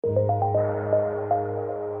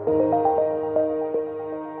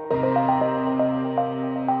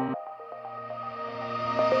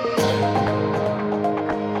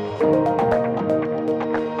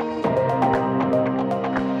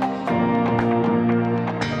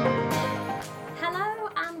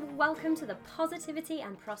welcome to the Positivity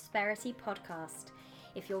and Prosperity Podcast.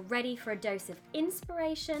 If you're ready for a dose of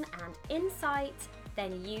inspiration and insight,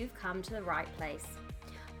 then you've come to the right place.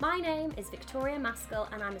 My name is Victoria Maskell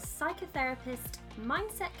and I'm a psychotherapist,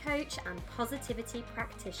 mindset coach and positivity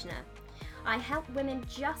practitioner. I help women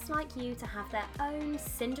just like you to have their own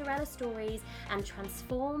Cinderella stories and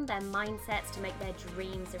transform their mindsets to make their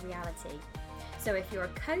dreams a reality. So if you're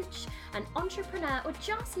a coach, an entrepreneur, or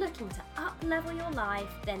just looking to up-level your life,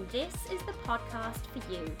 then this is the podcast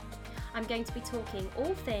for you. I'm going to be talking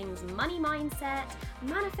all things money mindset,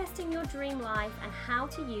 manifesting your dream life, and how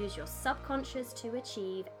to use your subconscious to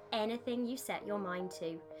achieve anything you set your mind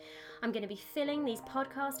to. I'm going to be filling these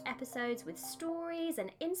podcast episodes with stories and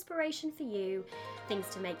inspiration for you, things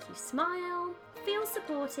to make you smile, feel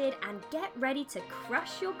supported, and get ready to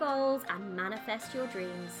crush your goals and manifest your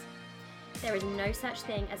dreams. There is no such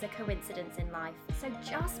thing as a coincidence in life, so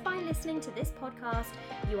just by listening to this podcast,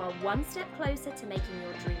 you are one step closer to making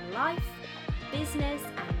your dream life, business,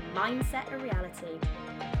 and mindset a reality.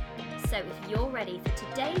 So if you're ready for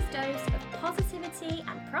today's dose of positivity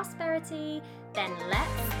and prosperity, then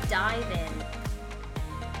let's dive in.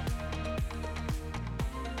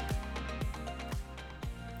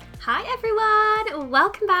 Hi everyone,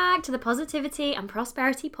 welcome back to the Positivity and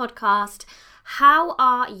Prosperity Podcast. How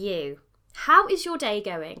are you? How is your day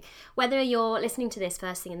going? Whether you're listening to this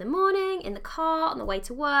first thing in the morning, in the car, on the way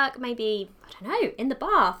to work, maybe, in the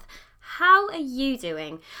bath. How are you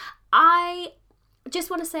doing? I just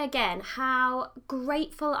want to say again how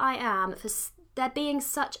grateful I am for there being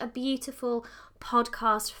such a beautiful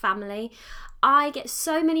podcast family. I get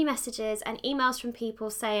so many messages and emails from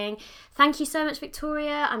people saying, thank you so much,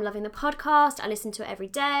 Victoria. I'm loving the podcast. I listen to it every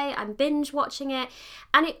day. I'm binge watching it.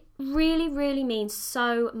 And it really, really means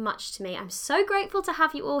so much to me. I'm so grateful to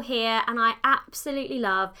have you all here. And I absolutely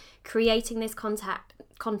love creating this content,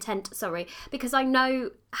 because I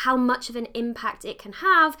know how much of an impact it can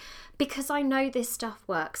have, because I know this stuff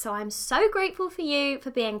works. So I'm so grateful for you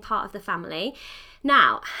for being part of the family.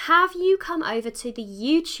 Now, have you come over to the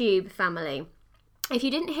YouTube family? If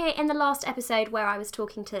you didn't hear in the last episode where I was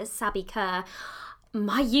talking to Sabby Kerr,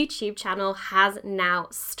 my YouTube channel has now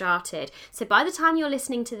started. So by the time you're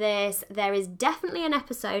listening to this, there is definitely an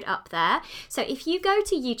episode up there. So if you go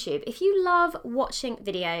to YouTube, if you love watching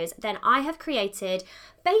videos, then I have created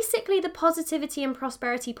basically the Positivity and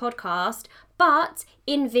Prosperity Podcast, but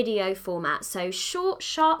in video format. So short,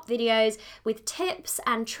 sharp videos with tips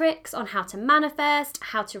and tricks on how to manifest,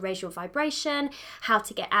 how to raise your vibration, how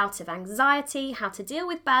to get out of anxiety, how to deal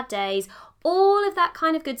with bad days. All of that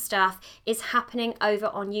kind of good stuff is happening over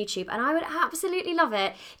on YouTube, and I would absolutely love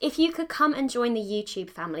it if you could come and join the YouTube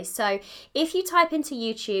family. So if you type into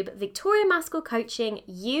YouTube Victoria Maskell Coaching,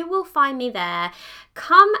 you will find me there.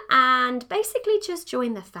 Come and basically just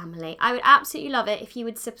join the family. I would absolutely love it if you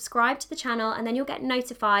would subscribe to the channel, and then you'll get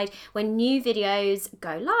notified when new videos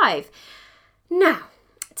go live. Now,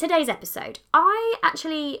 today's episode, I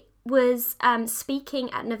actually was speaking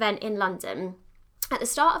at an event in London at the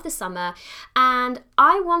start of the summer, and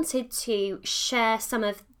I wanted to share some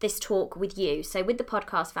of this talk with you, so with the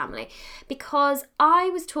podcast family, because I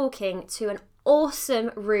was talking to an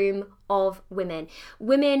awesome room of women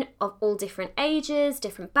of all different ages,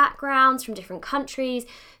 different backgrounds, from different countries,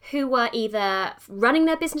 who were either running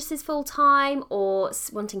their businesses full time or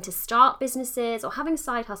wanting to start businesses or having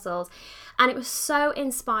side hustles, and it was so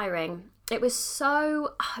inspiring. It was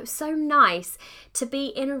so nice to be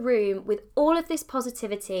in a room with all of this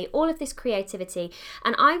positivity, all of this creativity,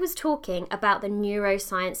 and I was talking about the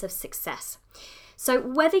neuroscience of success. So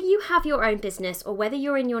whether you have your own business or whether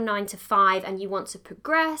you're in your 9-to-5 and you want to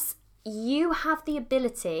progress, you have the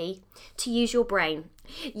ability to use your brain.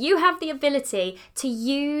 You have the ability to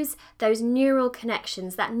use those neural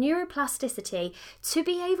connections, that neuroplasticity, to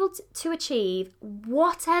be able to achieve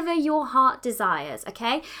whatever your heart desires,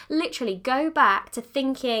 okay? Literally go back to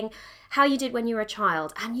thinking how you did when you were a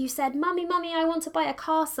child and you said, Mummy, I want to buy a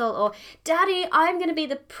castle, or Daddy, I'm going to be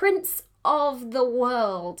the prince of the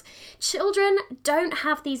world. Children don't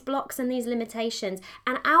have these blocks and these limitations,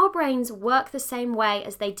 and our brains work the same way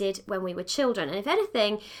as they did when we were children. And if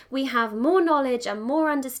anything, we have more knowledge and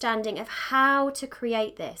more understanding of how to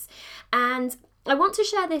create this. And I want to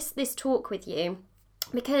share this talk with you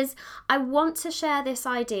because I want to share this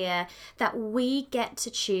idea that we get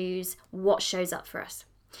to choose what shows up for us.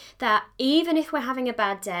 That even if we're having a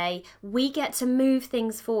bad day, we get to move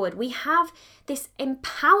things forward. We have this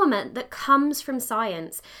empowerment that comes from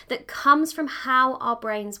science, that comes from how our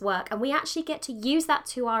brains work, and we actually get to use that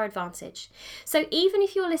to our advantage. So even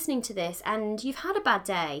if you're listening to this and you've had a bad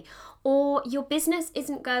day, or your business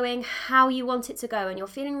isn't going how you want it to go, and you're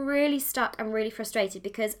feeling really stuck and really frustrated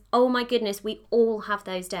because, oh my goodness, we all have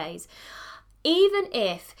those days. Even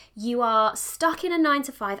if you are stuck in a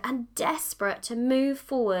 9-to-5 and desperate to move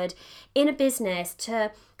forward in a business,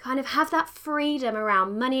 to kind of have that freedom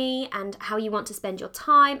around money and how you want to spend your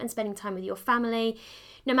time and spending time with your family,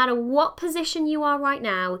 no matter what position you are right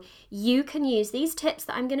now, you can use these tips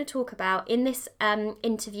that I'm going to talk about in this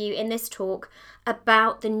interview, in this talk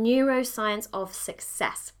about the neuroscience of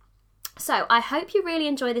success. So I hope you really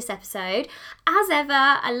enjoy this episode. As ever,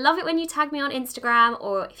 I love it when you tag me on Instagram,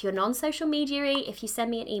 or if you're non-social media-y, if you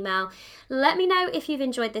send me an email. Let me know if you've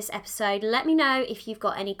enjoyed this episode. Let me know if you've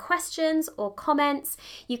got any questions or comments.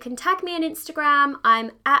 You can tag me on Instagram.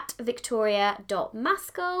 I'm at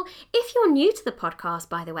victoria.maskell. If you're new to the podcast,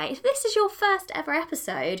 by the way, if this is your first ever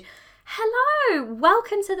episode, hello,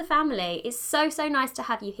 welcome to the family. It's so nice to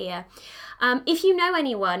have you here. If you know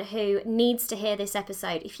anyone who needs to hear this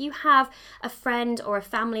episode, if you have a friend or a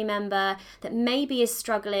family member that maybe is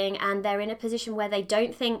struggling and they're in a position where they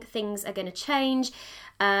don't think things are going to change,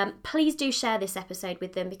 please do share this episode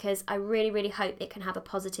with them, because I really hope it can have a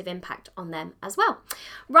positive impact on them as well.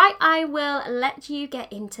 Right, I will let you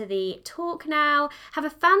get into the talk now. Have a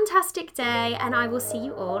fantastic day, and I will see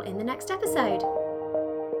you all in the next episode.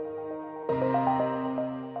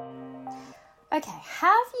 Okay,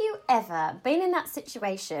 have you ever been in that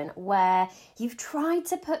situation where you've tried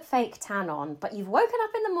to put fake tan on, but you've woken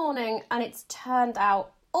up in the morning and it's turned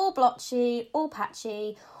out all blotchy, all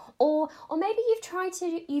patchy, or maybe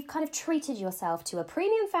you've kind of treated yourself to a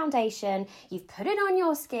premium foundation, you've put it on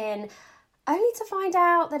your skin, only to find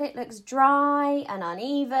out that it looks dry and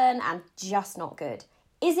uneven and just not good.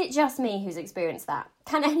 Is it just me who's experienced that?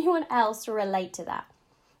 Can anyone else relate to that?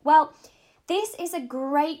 Well, this is a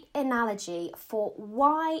great analogy for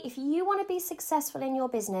why, if you want to be successful in your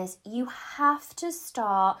business, you have to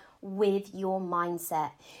start with your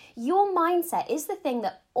mindset. Your mindset is the thing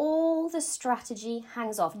that all the strategy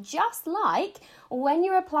hangs off. Just like when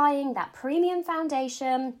you're applying that premium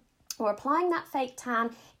foundation or applying that fake tan,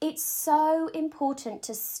 it's so important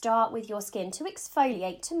to start with your skin, to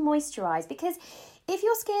exfoliate, to moisturize, because if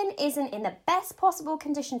your skin isn't in the best possible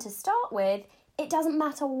condition to start with, it doesn't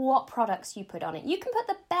matter what products you put on it. You can put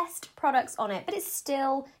the best products on it, but it's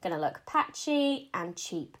still going to look patchy and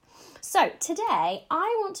cheap. So today,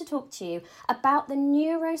 I want to talk to you about the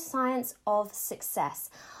neuroscience of success.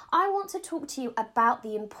 I want to talk to you about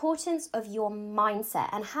the importance of your mindset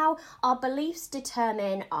and how our beliefs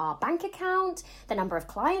determine our bank account, the number of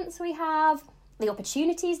clients we have, the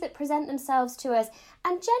opportunities that present themselves to us,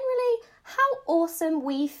 and generally how awesome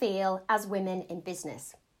we feel as women in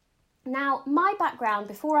business. Now, my background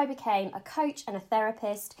before I became a coach and a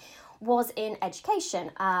therapist was in education,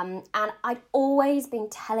 and I'd always been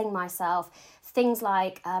telling myself things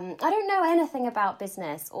like, I don't know anything about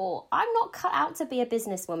business, or I'm not cut out to be a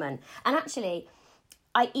businesswoman. And actually,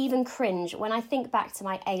 I even cringe when I think back to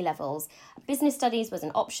my A-levels. Business studies was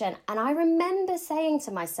an option, and I remember saying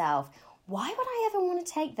to myself, why would I ever want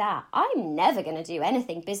to take that? I'm never going to do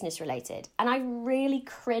anything business related. And I really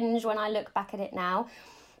cringe when I look back at it now,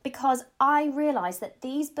 because I realised that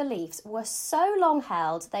these beliefs were so long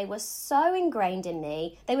held, they were so ingrained in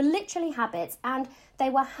me, they were literally habits, and they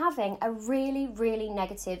were having a really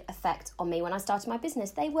negative effect on me when I started my business.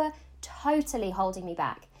 They were totally holding me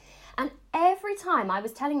back. And every time I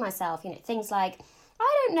was telling myself, things like,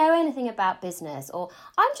 I don't know anything about business, or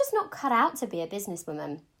I'm just not cut out to be a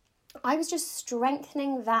businesswoman, I was just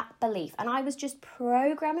strengthening that belief, and I was just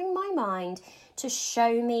programming my mind to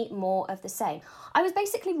show me more of the same. I was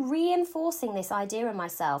basically reinforcing this idea in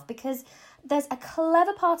myself, because there's a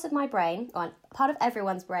clever part of my brain, or part of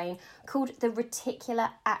everyone's brain, called the reticular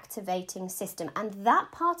activating system. And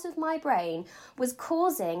that part of my brain was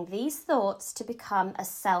causing these thoughts to become a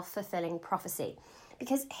self-fulfilling prophecy.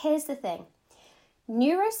 Because here's the thing,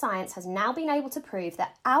 neuroscience has now been able to prove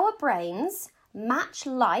that our brains match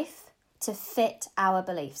life to fit our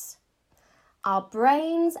beliefs. Our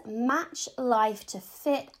brains match life to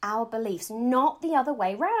fit our beliefs, not the other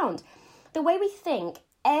way round. The way we think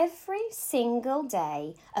every single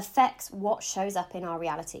day affects what shows up in our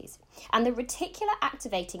realities. And the reticular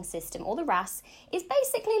activating system, or the RAS, is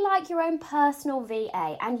basically like your own personal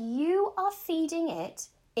VA, and you are feeding it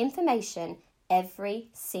information every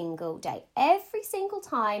single day. Every single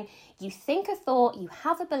time you think a thought, you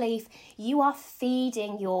have a belief, you are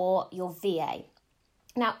feeding your VA.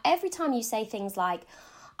 Now, every time you say things like,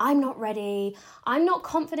 I'm not ready, I'm not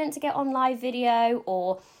confident to get on live video,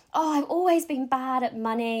 or, oh, I've always been bad at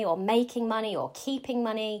money or making money or keeping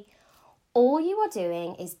money, all you are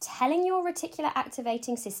doing is telling your reticular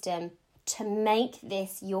activating system to make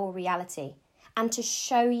this your reality and to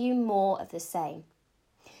show you more of the same.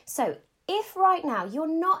 So if right now you're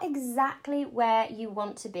not exactly where you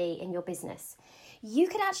want to be in your business, you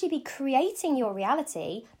could actually be creating your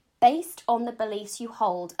reality based on the beliefs you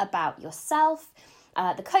hold about yourself,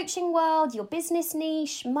 the coaching world, your business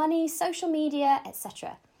niche, money, social media,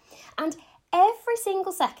 etc. And every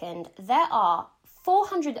single second, there are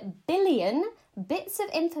 400 billion bits of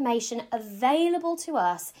information available to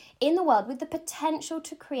us in the world with the potential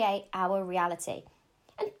to create our reality.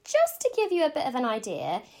 And just to give you a bit of an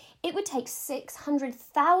idea, it would take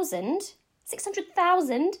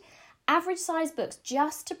 600,000 average size books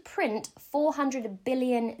just to print 400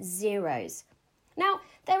 billion zeros. Now,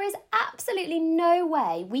 there is absolutely no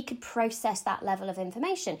way we could process that level of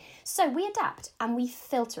information. So we adapt and we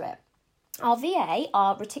filter it. Our VA,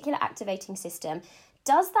 our reticular activating system,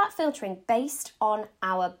 does that filtering based on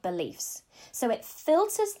our beliefs. So it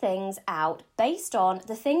filters things out based on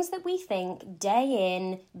the things that we think day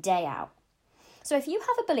in, day out. So if you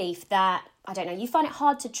have a belief that, I don't know, you find it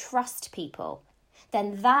hard to trust people,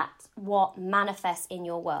 then that's what manifests in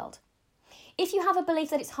your world. If you have a belief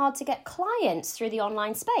that it's hard to get clients through the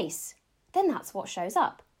online space, then that's what shows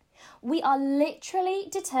up. We are literally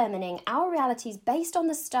determining our realities based on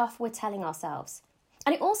the stuff we're telling ourselves.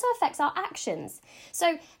 And it also affects our actions.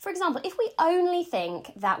 So, for example, if we only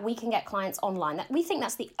think that we can get clients online, that we think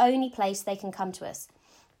that's the only place they can come to us,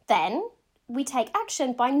 then we take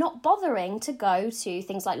action by not bothering to go to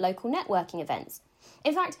things like local networking events.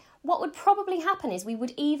 In fact, what would probably happen is we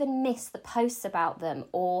would even miss the posts about them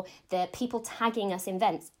or the people tagging us in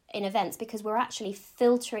events because we're actually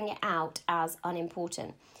filtering it out as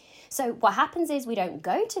unimportant. So what happens is we don't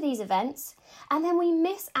go to these events and then we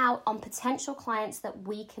miss out on potential clients that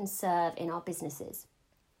we can serve in our businesses.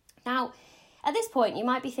 Now, at this point, you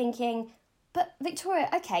might be thinking, but Victoria,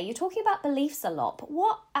 okay, you're talking about beliefs a lot, but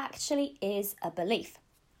what actually is a belief?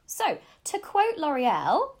 So to quote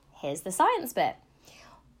L'Oreal, here's the science bit.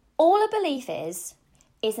 All a belief is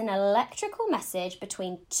an electrical message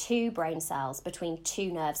between two brain cells, between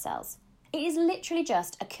two nerve cells. It is literally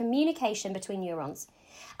just a communication between neurons.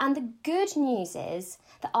 And the good news is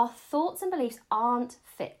that our thoughts and beliefs aren't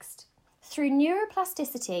fixed. Through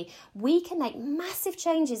neuroplasticity, we can make massive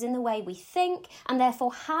changes in the way we think and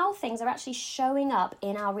therefore how things are actually showing up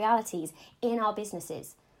in our realities, in our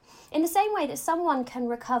businesses. In the same way that someone can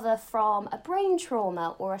recover from a brain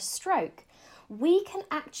trauma or a stroke, we can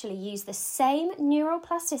actually use the same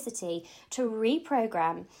neuroplasticity to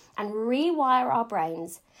reprogram and rewire our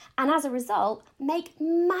brains, and as a result, make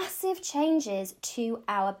massive changes to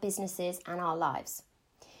our businesses and our lives.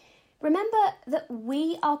 Remember that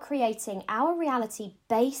we are creating our reality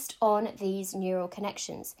based on these neural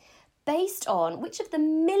connections, based on which of the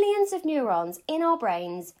millions of neurons in our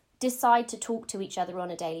brains decide to talk to each other on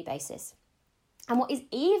a daily basis. And what is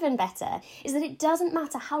even better is that it doesn't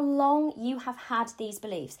matter how long you have had these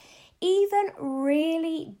beliefs. Even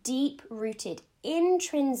really deep-rooted,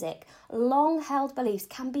 intrinsic, long-held beliefs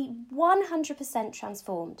can be 100%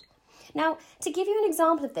 transformed. Now, to give you an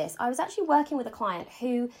example of this, I was actually working with a client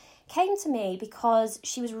who came to me because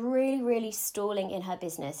she was really stalling in her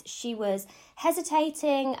business. She was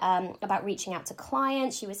hesitating about reaching out to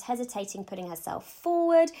clients. She was hesitating putting herself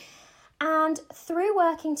forward. And through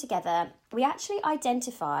working together, we actually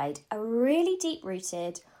identified a really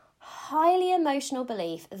deep-rooted, highly emotional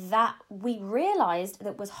belief that we realised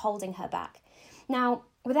that was holding her back. Now,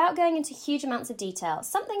 without going into huge amounts of detail,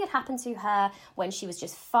 something had happened to her when she was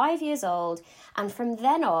just 5 years old, and from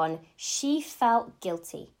then on, she felt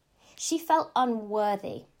guilty. She felt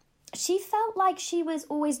unworthy. She felt like she was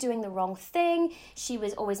always doing the wrong thing, she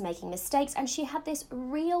was always making mistakes, and she had this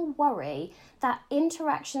real worry that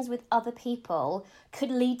interactions with other people could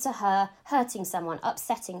lead to her hurting someone,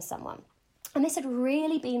 upsetting someone. And this had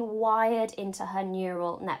really been wired into her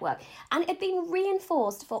neural network, and it had been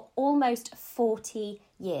reinforced for almost 40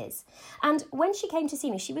 years. And when she came to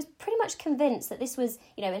see me, she was pretty much convinced that this was,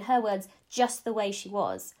 in her words, just the way she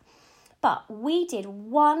was. But we did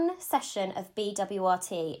one session of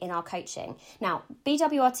BWRT in our coaching. Now,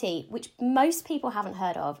 BWRT, which most people haven't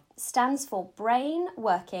heard of, stands for Brain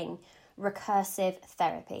Working Recursive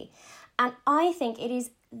Therapy. And I think it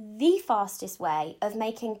is the fastest way of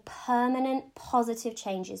making permanent positive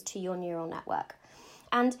changes to your neural network.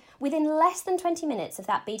 And within less than 20 minutes of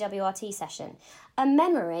that BWRT session, a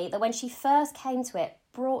memory that when she first came to it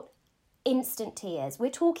brought instant tears.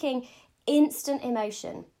 We're talking instant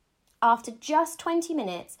emotion. After just 20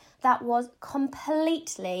 minutes, that was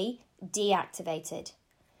completely deactivated.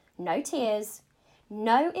 No tears,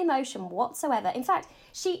 no emotion whatsoever. In fact,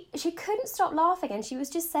 she couldn't stop laughing, and she was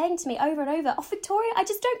just saying to me over and over, "Oh, Victoria, I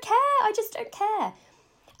just don't care.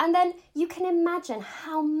 And then you can imagine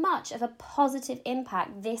how much of a positive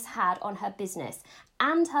impact this had on her business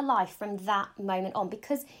and her life from that moment on,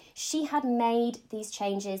 because she had made these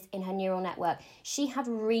changes in her neural network. She had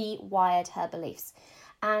rewired her beliefs.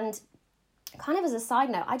 And kind of as a side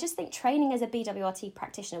note, I just think training as a BWRT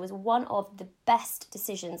practitioner was one of the best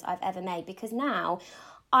decisions I've ever made, because now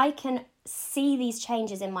I can see these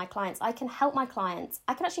changes in my clients. I can help my clients.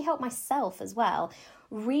 I can actually help myself as well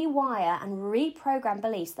rewire and reprogram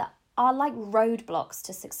beliefs that are like roadblocks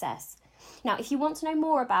to success. Now, if you want to know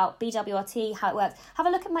more about BWRT, how it works, have a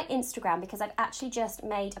look at my Instagram, because I've actually just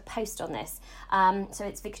made a post on this. So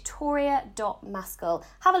it's victoria.maskell.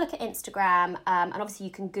 Have a look at Instagram, and obviously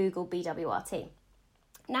you can Google BWRT.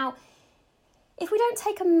 Now, if we don't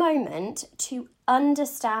take a moment to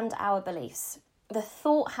understand our beliefs, the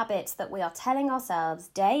thought habits that we are telling ourselves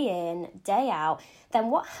day in, day out, then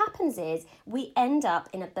what happens is we end up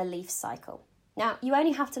in a belief cycle. Now, you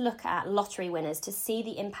only have to look at lottery winners to see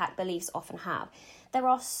the impact beliefs often have. There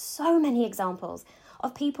are so many examples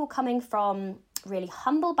of people coming from really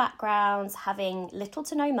humble backgrounds, having little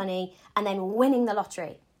to no money, and then winning the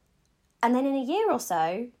lottery. And then in a year or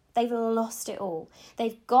so, they've lost it all.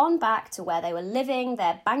 They've gone back to where they were living.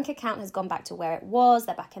 Their bank account has gone back to where it was.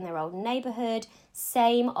 They're back in their old neighborhood.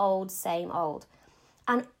 Same old, same old.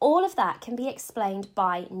 And all of that can be explained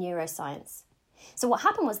by neuroscience. So what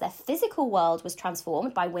happened was their physical world was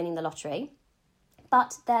transformed by winning the lottery,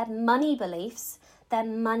 but their money beliefs, their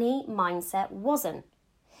money mindset wasn't.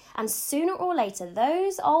 And sooner or later,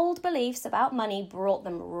 those old beliefs about money brought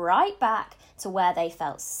them right back to where they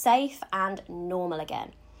felt safe and normal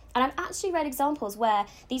again. And I've actually read examples where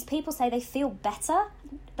these people say they feel better,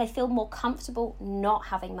 they feel more comfortable not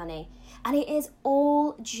having money. And it is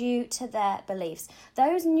all due to their beliefs.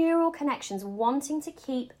 Those neural connections wanting to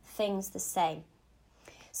keep things the same.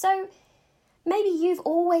 So maybe you've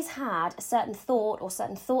always had a certain thought or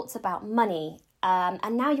certain thoughts about money,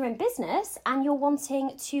 and now you're in business and you're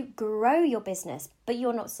wanting to grow your business, but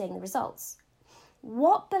you're not seeing the results.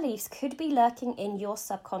 What beliefs could be lurking in your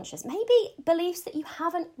subconscious? Maybe beliefs that you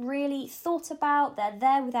haven't really thought about, they're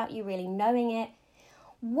there without you really knowing it.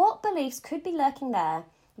 What beliefs could be lurking there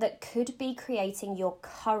that could be creating your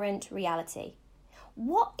current reality?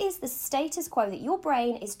 What is the status quo that your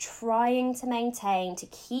brain is trying to maintain to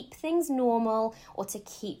keep things normal or to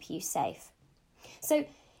keep you safe? So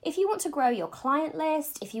if you want to grow your client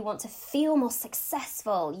list, if you want to feel more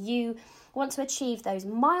successful, you want to achieve those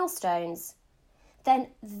milestones, then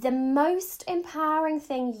the most empowering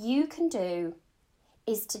thing you can do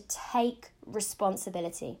is to take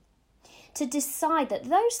responsibility. To decide that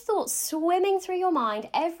those thoughts swimming through your mind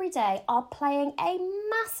every day are playing a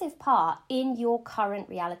massive part in your current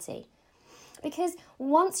reality. Because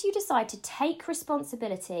once you decide to take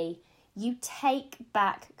responsibility, you take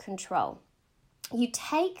back control. You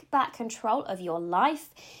take back control of your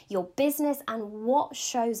life, your business, and what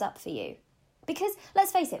shows up for you. Because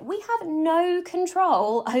let's face it, we have no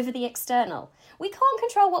control over the external. We can't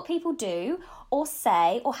control what people do or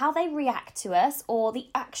say or how they react to us or the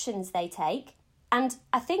actions they take. And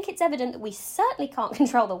I think it's evident that we certainly can't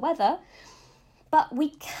control the weather, but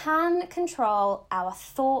we can control our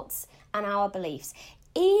thoughts and our beliefs.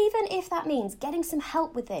 Even if that means getting some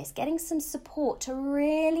help with this, getting some support to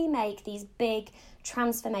really make these big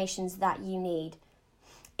transformations that you need.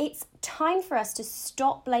 It's time for us to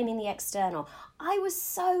stop blaming the external. I was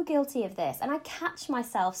so guilty of this, and I catch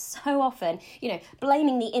myself so often,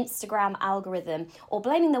 blaming the Instagram algorithm or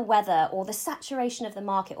blaming the weather or the saturation of the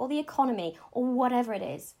market or the economy or whatever it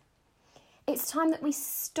is. It's time that we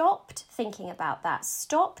stopped thinking about that,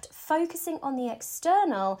 stopped focusing on the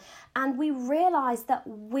external, and we realised that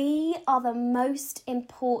we are the most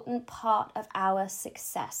important part of our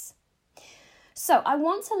success. So I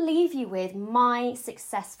want to leave you with my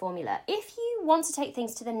success formula. If you want to take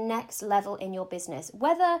things to the next level in your business,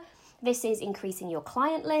 whether this is increasing your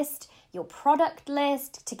client list, your product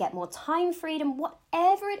list, to get more time freedom,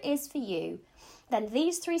 whatever it is for you, then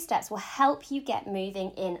these 3 steps will help you get moving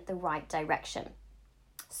in the right direction.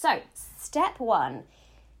 So, step 1,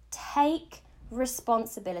 take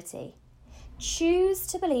responsibility. Choose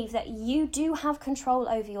to believe that you do have control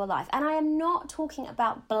over your life. And I am not talking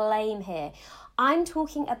about blame here. I'm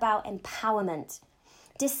talking about empowerment.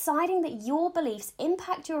 Deciding that your beliefs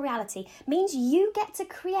impact your reality means you get to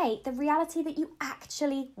create the reality that you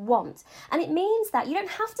actually want. And it means that you don't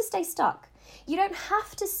have to stay stuck. You don't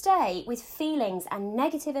have to stay with feelings and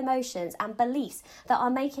negative emotions and beliefs that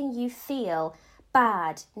are making you feel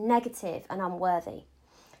bad, negative, and unworthy.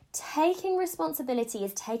 Taking responsibility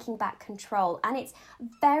is taking back control, and it's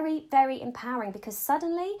very, very empowering because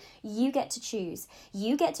suddenly you get to choose.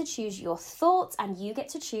 You get to choose your thoughts and you get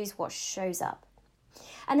to choose what shows up.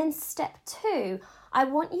 And then step 2, I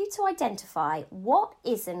want you to identify what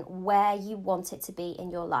isn't where you want it to be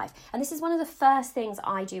in your life. And this is one of the first things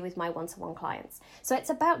I do with my one-to-one clients. So it's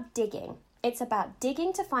about digging. It's about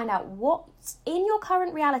digging to find out what's in your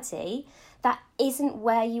current reality that isn't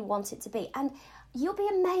where you want it to be. And you'll be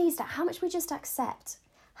amazed at how much we just accept.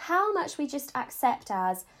 How much we just accept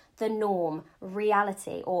as the norm,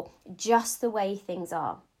 reality, or just the way things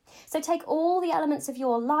are. So take all the elements of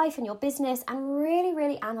your life and your business and really,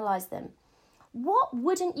 really analyse them. What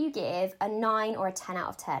wouldn't you give a 9 or a 10 out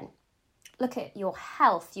of 10? Look at your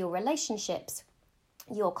health, your relationships,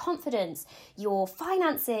 your confidence, your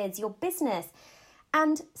finances, your business,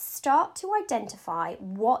 and start to identify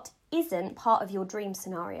what isn't part of your dream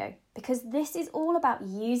scenario, because this is all about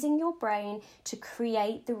using your brain to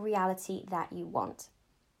create the reality that you want.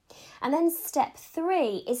 And then step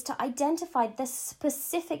 3 is to identify the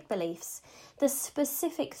specific beliefs, the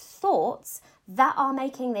specific thoughts that are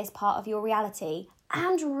making this part of your reality,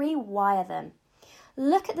 and rewire them.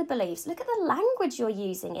 Look at the beliefs, look at the language you're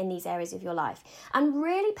using in these areas of your life, and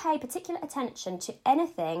really pay particular attention to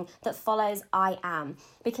anything that follows I am,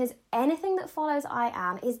 because anything that follows I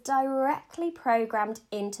am is directly programmed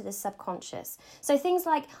into the subconscious. So things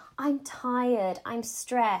like, I'm tired, I'm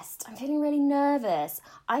stressed, I'm feeling really nervous,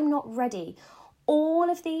 I'm not ready. All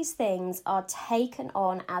of these things are taken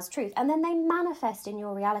on as truth, and then they manifest in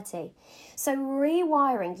your reality. So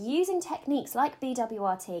rewiring, using techniques like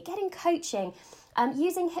BWRT, getting coaching,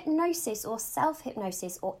 using hypnosis or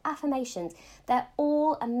self-hypnosis or affirmations, they're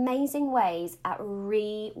all amazing ways at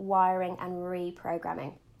rewiring and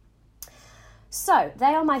reprogramming. So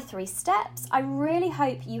they are my 3 steps. I really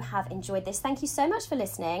hope you have enjoyed this. Thank you so much for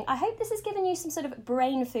listening. I hope this has given you some sort of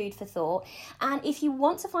brain food for thought. And if you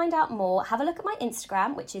want to find out more, have a look at my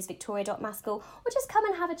Instagram, which is victoria.maskell, or just come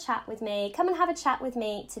and have a chat with me. Come and have a chat with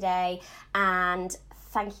me today. And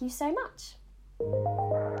thank you so much.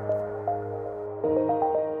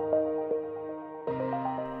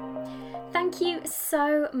 Thank you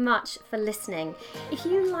so much for listening. If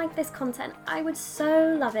you like this content, I would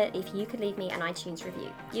so love it if you could leave me an iTunes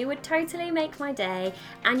review. You would totally make my day,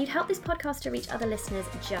 and you'd help this podcast to reach other listeners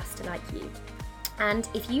just like you. And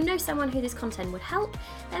if you know someone who this content would help,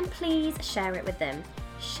 then please share it with them.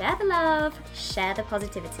 Share the love, share the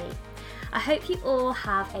positivity. I hope you all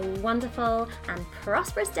have a wonderful and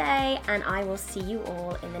prosperous day, and I will see you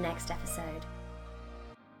all in the next episode.